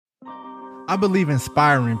I believe in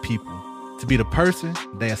inspiring people to be the person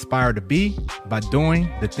they aspire to be by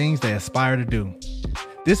doing the things they aspire to do.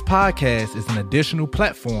 This podcast is an additional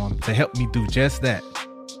platform to help me do just that.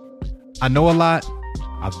 I know a lot,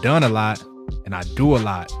 I've done a lot, and I do a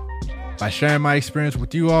lot. By sharing my experience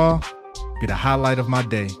with you all, be the highlight of my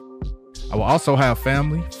day. I will also have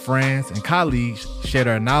family, friends, and colleagues share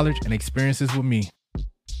their knowledge and experiences with me.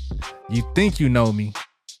 You think you know me,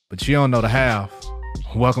 but you don't know the half.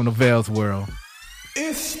 Welcome to Vale's World.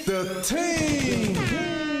 It's the team.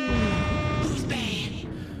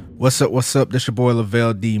 What's up? This your boy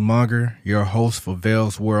Lavelle D. Munger, your host for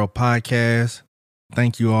Vale's World podcast.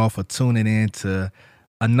 Thank you all for tuning in to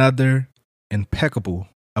another impeccable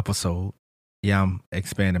episode. Yeah, I'm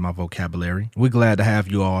expanding my vocabulary. We're glad to have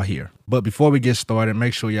you all here. But before we get started,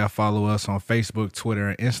 make sure y'all follow us on Facebook, Twitter,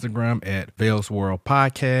 and Instagram at Vale's World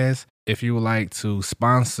Podcast. If you would like to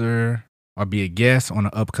sponsor or be a guest on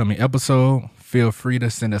an upcoming episode, feel free to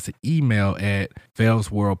send us an email at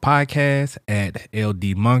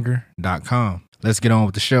valesworldpodcast@ldmunger.com. Let's get on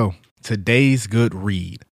with the show. Today's good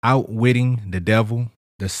read, Outwitting the Devil,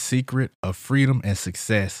 The Secret of Freedom and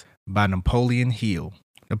Success by Napoleon Hill.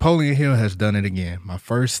 Napoleon Hill has done it again. My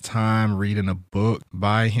first time reading a book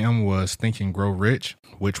by him was Think and Grow Rich,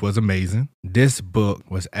 which was amazing. This book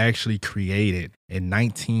was actually created in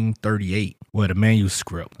 1938. Well, the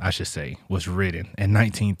manuscript, I should say, was written in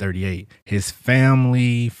 1938. His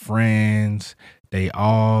family, friends, they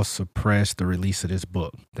all suppressed the release of this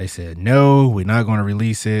book. They said, no, we're not going to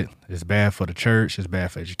release it. It's bad for the church. It's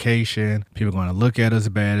bad for education. People are going to look at us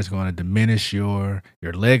bad. It's going to diminish your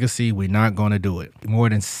legacy. We're not going to do it. More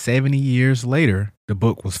than 70 years later, the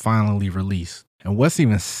book was finally released. And what's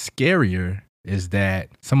even scarier is that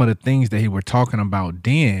some of the things that he were talking about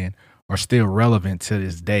then are still relevant to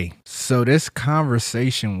this day. So this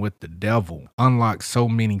conversation with the devil unlocks so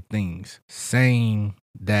many things, saying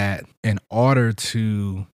that in order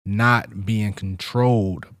to not being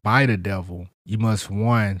controlled by the devil, you must,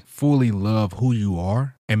 one, fully love who you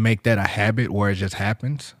are and make that a habit where it just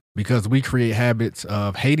happens. Because we create habits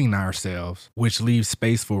of hating ourselves, which leaves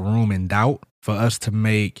space for room and doubt for us to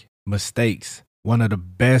make mistakes. One of the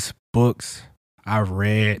best books I've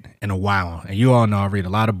read in a while, and you all know I read a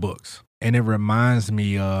lot of books, and it reminds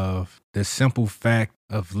me of the simple fact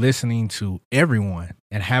of listening to everyone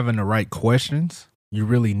and having the right questions you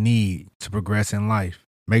really need to progress in life.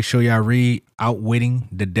 Make sure y'all read Outwitting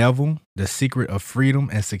the Devil, The Secret of Freedom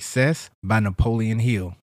and Success by Napoleon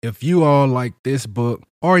Hill. If you all like this book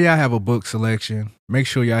or y'all have a book selection, make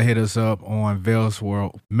sure y'all hit us up on Vale's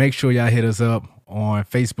World. Make sure y'all hit us up on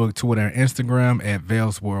Facebook, Twitter, and Instagram at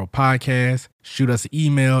Vale's World Podcast. Shoot us an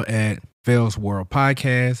email at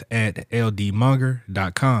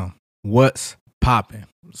valesworldpodcast@ldmunger.com. What's popping?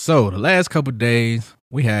 So the last couple days,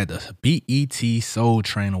 we had the BET Soul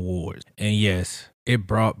Train Awards. And yes, it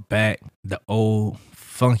brought back the old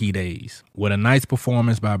funky days with a nice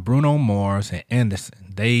performance by Bruno Mars and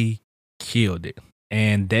Anderson. They killed it.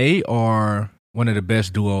 And they are one of the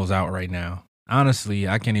best duos out right now. Honestly,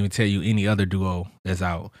 I can't even tell you any other duo that's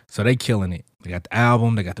out. So they killing it. They got the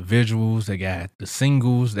album, they got the visuals, they got the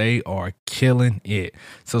singles. They are killing it.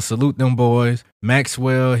 So salute them boys.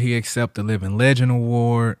 Maxwell, he accepted the Living Legend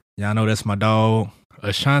Award. Y'all know that's my dog.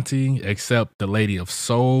 Ashanti accept the Lady of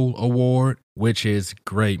Soul Award, which is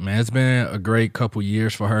great, man. It's been a great couple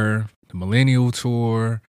years for her. The Millennial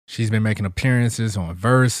Tour. She's been making appearances on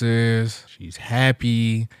Versus. She's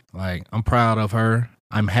happy. Like, I'm proud of her.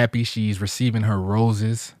 I'm happy she's receiving her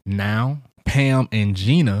roses now. Pam and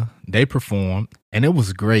Gina, they performed, and it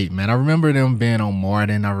was great, man. I remember them being on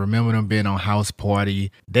Martin. I remember them being on House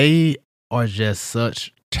Party. They are just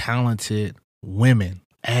such talented women.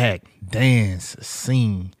 Act, dance,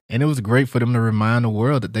 sing. And it was great for them to remind the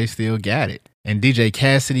world that they still got it. And DJ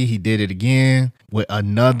Cassidy, he did it again with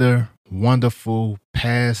another wonderful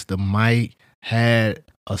Pass the Mic. Had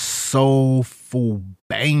a soulful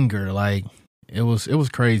banger. Like, it was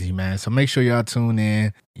crazy, man. So make sure y'all tune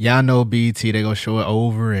in. Y'all know BT, they gonna show it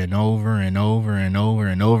over and over and over and over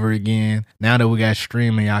and over again. Now that we got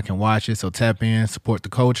streaming, y'all can watch it. So tap in, support the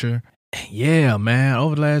culture. Yeah, man,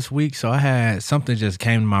 over the last week, so I had something just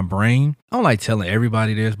came to my brain. I don't like telling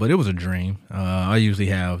everybody this, but it was a dream. I usually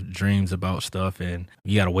have dreams about stuff, and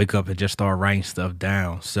you got to wake up and just start writing stuff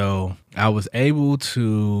down. So I was able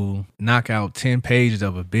to knock out 10 pages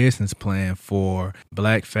of a business plan for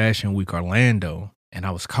Black Fashion Week Orlando. And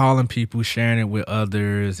I was calling people, sharing it with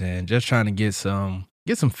others, and just trying to get some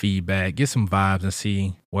feedback, get some vibes, and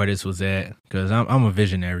see where this was at. Because I'm a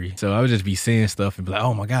visionary. So I would just be seeing stuff and be like,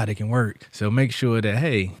 oh my God, it can work. So make sure that,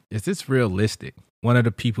 hey, is this realistic? one of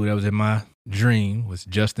the people that was in my dream was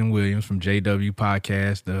Justin Williams from JW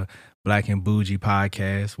Podcast, the Black and Bougie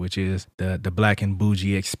Podcast, which is the Black and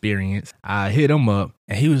Bougie Experience. I hit him up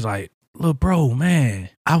and he was like, "Look, bro, man,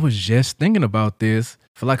 I was just thinking about this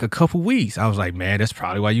for like a couple weeks." I was like, "Man, that's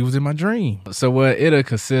probably why you was in my dream." So what it'll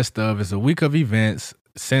consist of is a week of events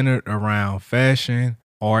centered around fashion,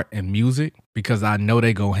 art, and music, because I know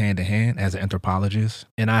they go hand in hand as an anthropologist.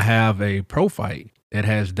 And I have a pro fight that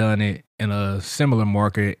has done it in a similar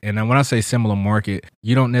market. And when I say similar market,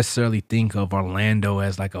 you don't necessarily think of Orlando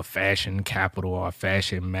as like a fashion capital or a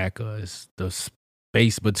fashion mecca. It's the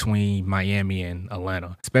space between Miami and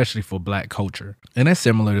Atlanta, especially for Black culture. And that's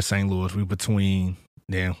similar to St. Louis. We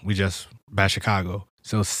just by Chicago.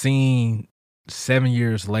 So seeing 7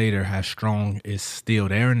 years later how strong it's still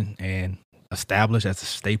there and established as a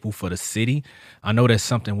staple for the city, I know that's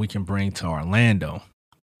something we can bring to Orlando.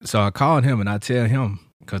 So I called him and I tell him,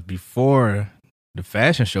 because before the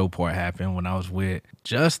fashion show part happened, when I was with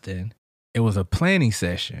Justin, it was a planning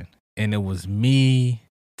session and it was me,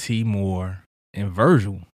 T Moore, and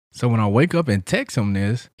Virgil. So when I wake up and text him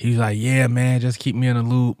this, he's like, "Yeah, man, just keep me in the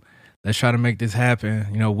loop. Let's try to make this happen,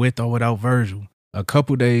 with or without Virgil." A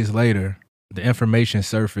couple days later, the information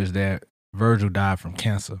surfaced that Virgil died from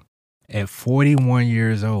cancer at 41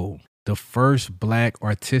 years old. The first Black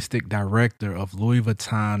artistic director of Louis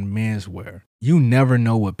Vuitton menswear. You never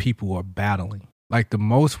know what people are battling. Like the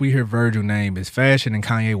most we hear Virgil name is fashion and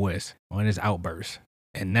Kanye West on his outburst.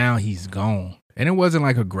 And now he's gone. And it wasn't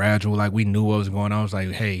like a gradual, like we knew what was going on. It was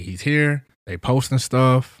like, hey, he's here. They posting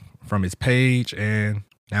stuff from his page and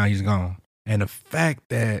now he's gone. And the fact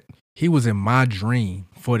that he was in my dream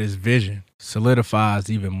for this vision solidifies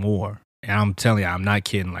even more. And I'm telling you, I'm not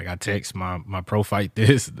kidding. Like I text my pro fight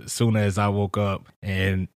this as soon as I woke up,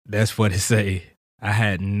 and that's what it say. I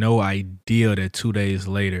had no idea that 2 days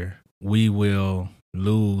later we will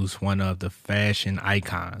lose one of the fashion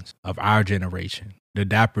icons of our generation, the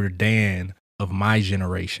Dapper Dan of my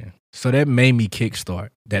generation. So that made me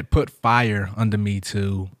kickstart. That put fire under me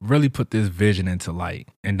to really put this vision into light.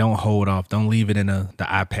 And don't hold off. Don't leave it in the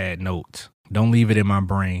iPad notes. Don't leave it in my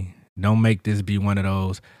brain. Don't make this be one of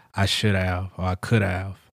those I should have or I could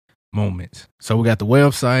have moments. So we got the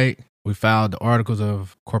website. We filed the articles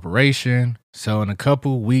of corporation. So in a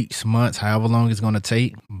couple weeks, months, however long it's going to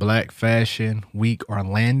take, Black Fashion Week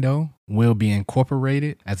Orlando will be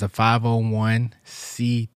incorporated as a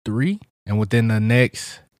 501c3. And within the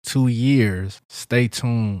next 2 years, stay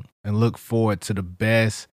tuned and look forward to the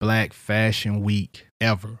best Black Fashion Week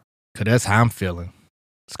ever. Because that's how I'm feeling.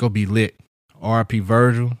 It's going to be lit. R.I.P.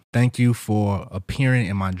 Virgil, thank you for appearing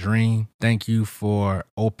in my dream. Thank you for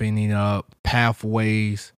opening up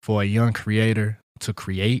pathways for a young creator to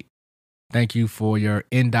create. Thank you for your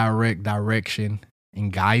indirect direction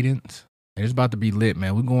and guidance. And it's about to be lit,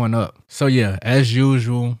 man. We're going up. So yeah, as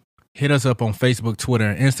usual, hit us up on Facebook, Twitter,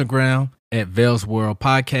 and Instagram at Vels World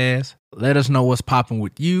Podcast. Let us know what's popping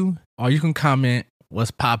with you. Or you can comment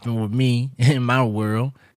what's popping with me in my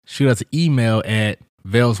world. Shoot us an email at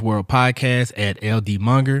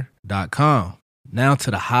velsworldpodcast@ldmunger.com. Now to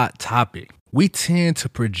the hot topic. We tend to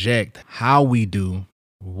project how we do,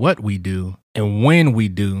 what we do, and when we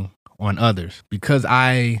do on others. Because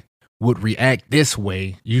I would react this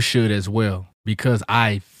way, you should as well. Because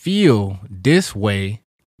I feel this way,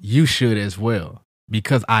 you should as well.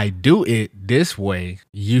 Because I do it this way,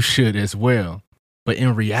 you should as well. But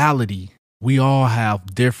in reality, we all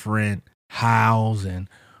have different hows and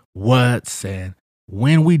whats and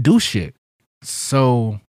when we do shit.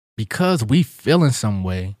 So because we feel in some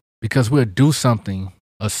way, because we'll do something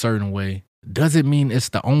a certain way, doesn't mean it's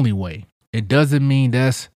the only way. It doesn't mean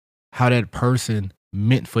that's how that person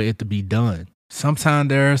meant for it to be done. Sometimes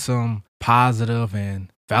there's some positive and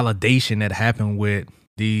validation that happen with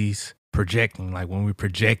these projecting, like when we're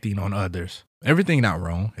projecting on others. Everything not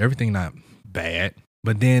wrong, everything not bad.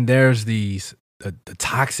 But then there's these the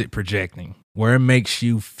toxic projecting, where it makes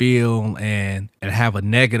you feel and have a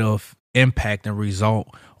negative impact and result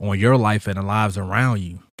on your life and the lives around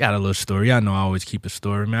you. Got a little story. I know I always keep a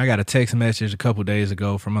story, man. I got a text message a couple days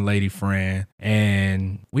ago from a lady friend,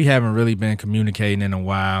 and we haven't really been communicating in a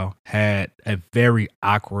while. Had a very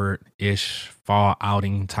awkward-ish fall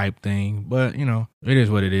outing type thing, but it is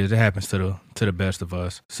what it is. It happens to the best of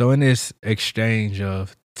us. So in this exchange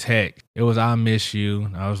of text, it was, "I miss you."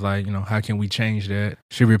 I was like, how can we change that?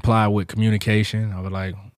 She replied with communication. I was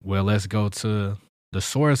like, well, let's go to the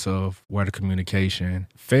source of where the communication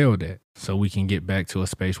failed at, so we can get back to a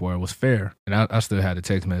space where it was fair. And I still had the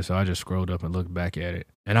text message, so I just scrolled up and looked back at it.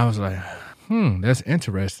 And I was like, that's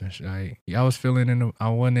interesting. Like, I was I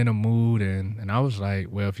wasn't in a mood, and I was like,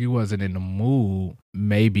 well, if you wasn't in the mood,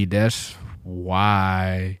 maybe that's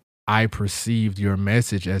why I perceived your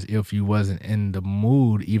message as if you wasn't in the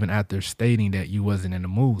mood, even after stating that you wasn't in the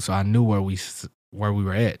mood. So I knew where we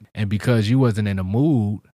were at. And because you wasn't in the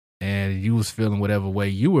mood and you was feeling whatever way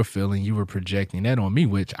you were feeling, you were projecting that on me,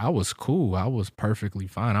 which I was cool. I was perfectly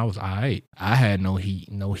fine. I was all right. I had no heat,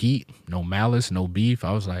 no malice, no beef.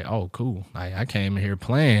 I was like, oh, cool. I came in here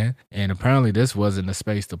playing, and apparently this wasn't a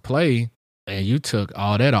space to play, and you took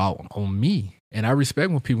all that out on me. And I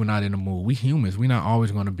respect when people not in the mood. We humans, we not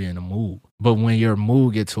always going to be in the mood. But when your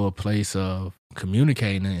mood get to a place of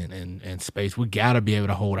communicating and space, we got to be able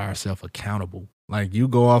to hold ourselves accountable. Like, you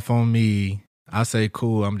go off on me, I say,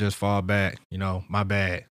 cool, I'm just fall back, my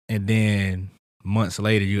bad. And then months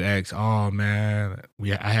later, you ask, oh, man,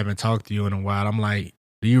 I haven't talked to you in a while. I'm like,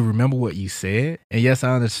 do you remember what you said? And yes,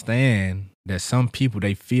 I understand that some people,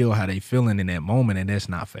 they feel how they feeling in that moment, and that's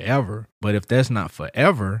not forever. But if that's not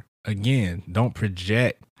forever, again, don't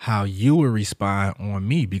project how you would respond on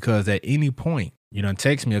me, because at any point, you done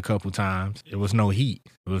text me a couple times. It was no heat.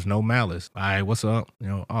 It was no malice. All right, what's up?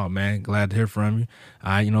 Oh, man, glad to hear from you.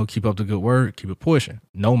 All right, keep up the good work. Keep it pushing.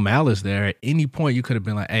 No malice there. At any point, you could have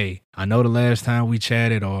been like, hey, I know the last time we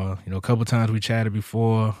chatted, or, a couple times we chatted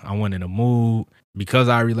before, I wasn't in a mood. Because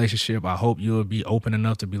our relationship, I hope you'll be open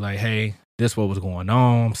enough to be like, hey, this what was going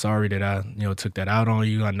on. I'm sorry that I, took that out on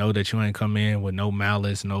you. I know that you ain't come in with no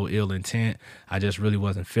malice, no ill intent. I just really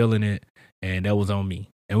wasn't feeling it, and that was on me.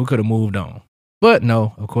 And we could have moved on. But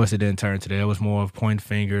no, of course it didn't turn to that. It was more of pointing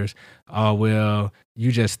fingers. Oh, well,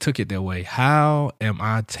 you just took it that way. How am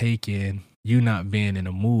I taking you not being in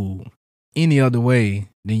the mood any other way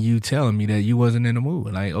than you telling me that you wasn't in the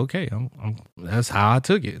mood? Like, okay, that's how I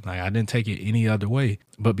took it. Like, I didn't take it any other way.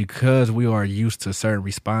 But because we are used to certain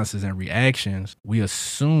responses and reactions, we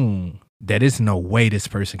assume that it's no way this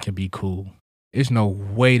person can be cool. There's no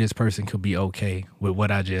way this person could be okay with what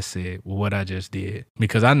I just said, with what I just did.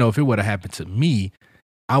 Because I know if it would have happened to me,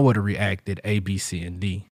 I would have reacted A, B, C, and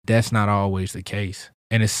D. That's not always the case.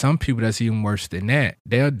 And it's some people that's even worse than that.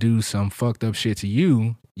 They'll do some fucked up shit to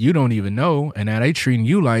you don't even know, and now they treating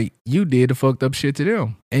you like you did the fucked up shit to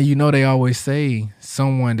them. And they always say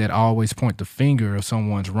someone that always point the finger of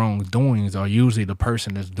someone's wrongdoings are usually the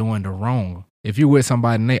person that's doing the wrong. If you're with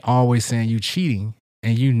somebody and they always saying you cheating,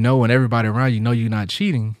 and and everybody around you're not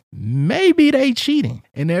cheating, maybe they cheating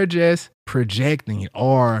and they're just projecting,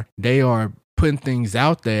 or they are putting things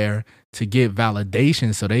out there to get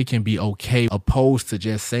validation so they can be okay, opposed to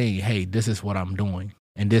just saying, hey, this is what I'm doing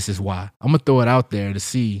and this is why. I'm going to throw it out there to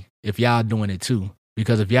see if y'all doing it too.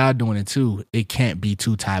 Because if y'all doing it too, it can't be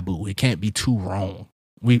too taboo. It can't be too wrong.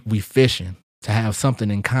 We fishing to have something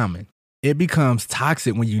in common. It becomes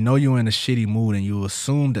toxic when you're in a shitty mood and you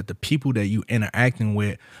assume that the people that you interacting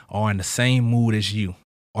with are in the same mood as you.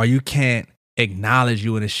 Or you can't acknowledge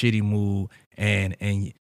you in a shitty mood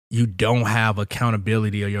and you don't have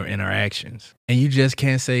accountability of your interactions. And you just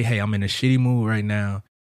can't say, hey, I'm in a shitty mood right now.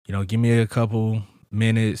 Give me a couple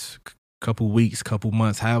minutes, couple weeks, couple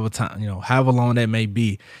months, however long that may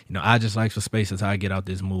be. I just like for space until I get out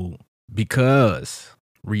this mood. Because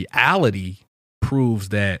reality proves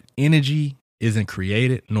that energy isn't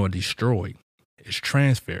created nor destroyed. It's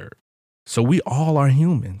transferred. So we all are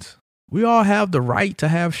humans. We all have the right to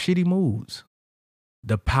have shitty moods.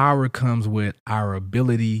 The power comes with our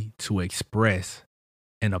ability to express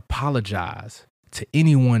and apologize to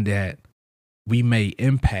anyone that we may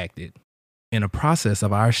impact it in a process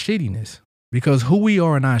of our shittiness. Because who we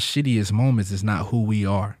are in our shittiest moments is not who we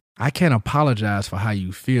are. I can't apologize for how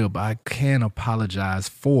you feel, but I can apologize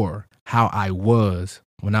for how I was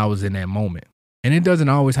when I was in that moment. And it doesn't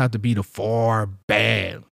always have to be the far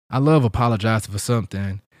bad. I love apologizing for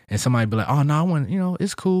something and somebody be like, oh, no, I want,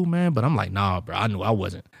 it's cool, man. But I'm like, nah, bro, I knew I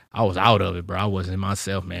wasn't. I was out of it, bro. I wasn't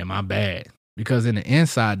myself, man. My bad. Because in the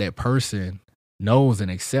inside, that person knows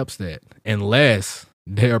and accepts that, unless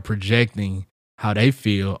they're projecting how they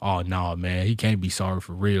feel. Oh, no, man, he can't be sorry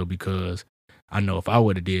for real, because I know if I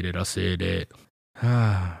would have did it, I said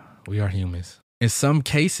that. We are humans. In some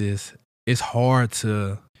cases, it's hard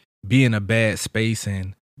to be in a bad space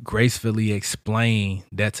and gracefully explain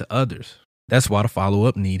that to others. That's why the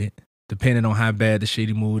follow-up needed. Depending on how bad the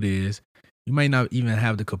shitty mood is, you may not even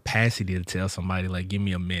have the capacity to tell somebody, like, give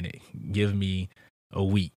me a minute, give me a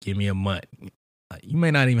week, give me a month. You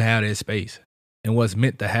may not even have that space. And what's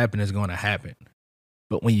meant to happen is going to happen.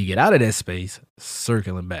 But when you get out of that space,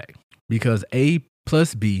 circling back. Because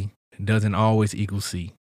plus B doesn't always equal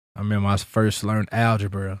C. I remember I first learned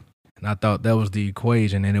algebra and I thought that was the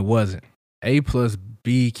equation and it wasn't. A plus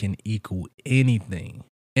B can equal anything.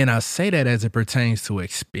 And I say that as it pertains to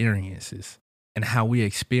experiences and how we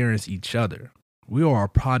experience each other. We are a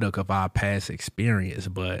product of our past experience,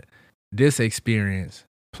 but this experience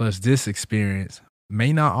plus this experience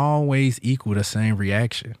may not always equal the same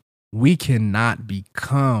reaction. We cannot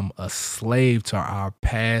become a slave to our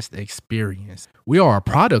past experience. We are a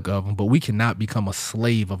product of them, but we cannot become a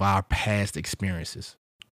slave of our past experiences.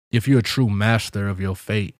 If you're a true master of your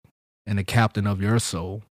fate and the captain of your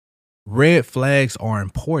soul, red flags are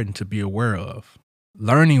important to be aware of.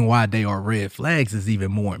 Learning why they are red flags is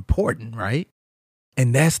even more important, right?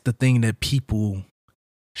 And that's the thing that people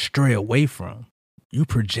stray away from. You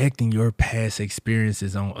projecting your past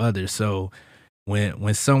experiences on others. So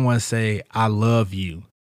when someone say, I love you,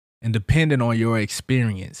 and depending on your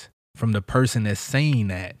experience from the person that's saying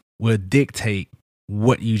that will dictate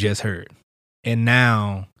what you just heard. And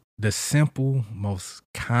now the simple, most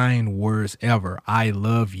kind words ever, I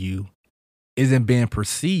love you, isn't being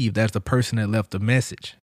perceived as the person that left the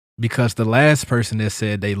message. Because the last person that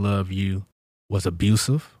said they love you was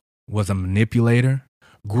abusive, was a manipulator,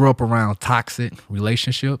 grew up around toxic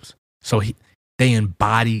relationships. So they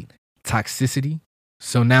embodied toxicity.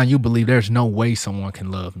 So now you believe there's no way someone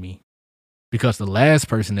can love me. Because the last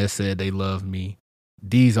person that said they love me,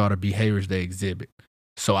 these are the behaviors they exhibit.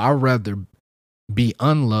 So I'd rather be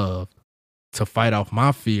unloved to fight off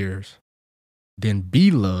my fears than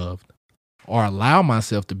be loved, or allow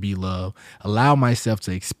myself to be loved, allow myself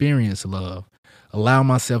to experience love, allow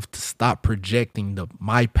myself to stop projecting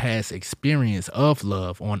my past experience of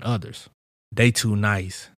love on others. They too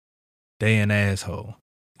nice. They an asshole.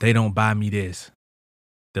 They don't buy me this.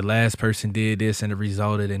 The last person did this and it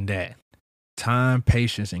resulted in that. Time,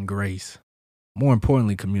 patience, and grace. More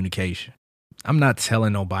importantly, communication. I'm not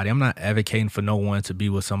telling nobody, I'm not advocating for no one to be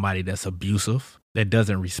with somebody that's abusive, that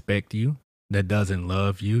doesn't respect you, that doesn't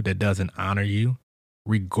love you, that doesn't honor you,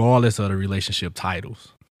 regardless of the relationship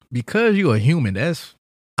titles. Because you're a human, that's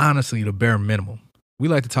honestly the bare minimum. We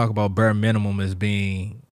like to talk about bare minimum as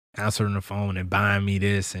being answering the phone and buying me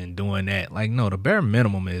this and doing that. Like, no, the bare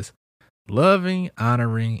minimum is loving,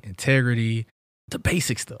 honoring, integrity, the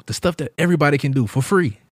basic stuff, the stuff that everybody can do for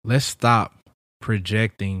free. Let's stop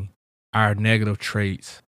projecting our negative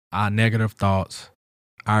traits, our negative thoughts,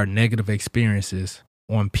 our negative experiences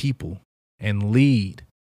on people and lead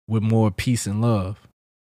with more peace and love.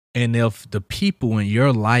 And if the people in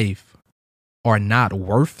your life are not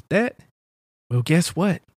worth that, well, guess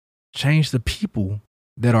what? Change the people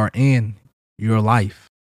that are in your life.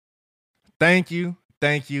 Thank you,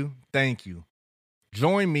 thank you, thank you.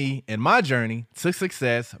 Join me in my journey to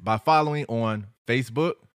success by following on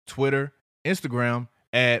Facebook, Twitter, Instagram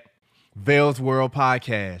at Vale's World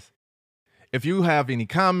Podcast. If you have any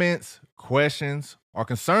comments, questions, or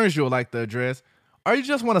concerns you would like to address, or you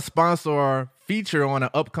just want to sponsor or feature on an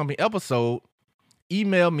upcoming episode,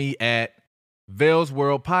 email me at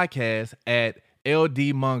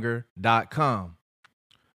valesworldpodcast@ldmunger.com.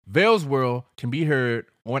 Vale's World can be heard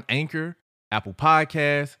on Anchor, Apple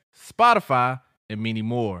Podcasts, Spotify, and many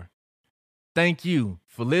more. Thank you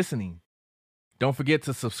for listening. Don't forget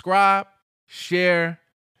to subscribe, share,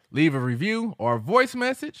 leave a review or a voice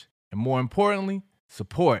message, and more importantly,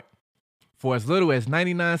 support. For as little as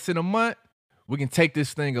 99 cents a month, we can take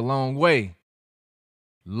this thing a long way.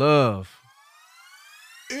 Love.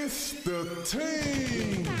 It's the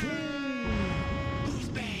team.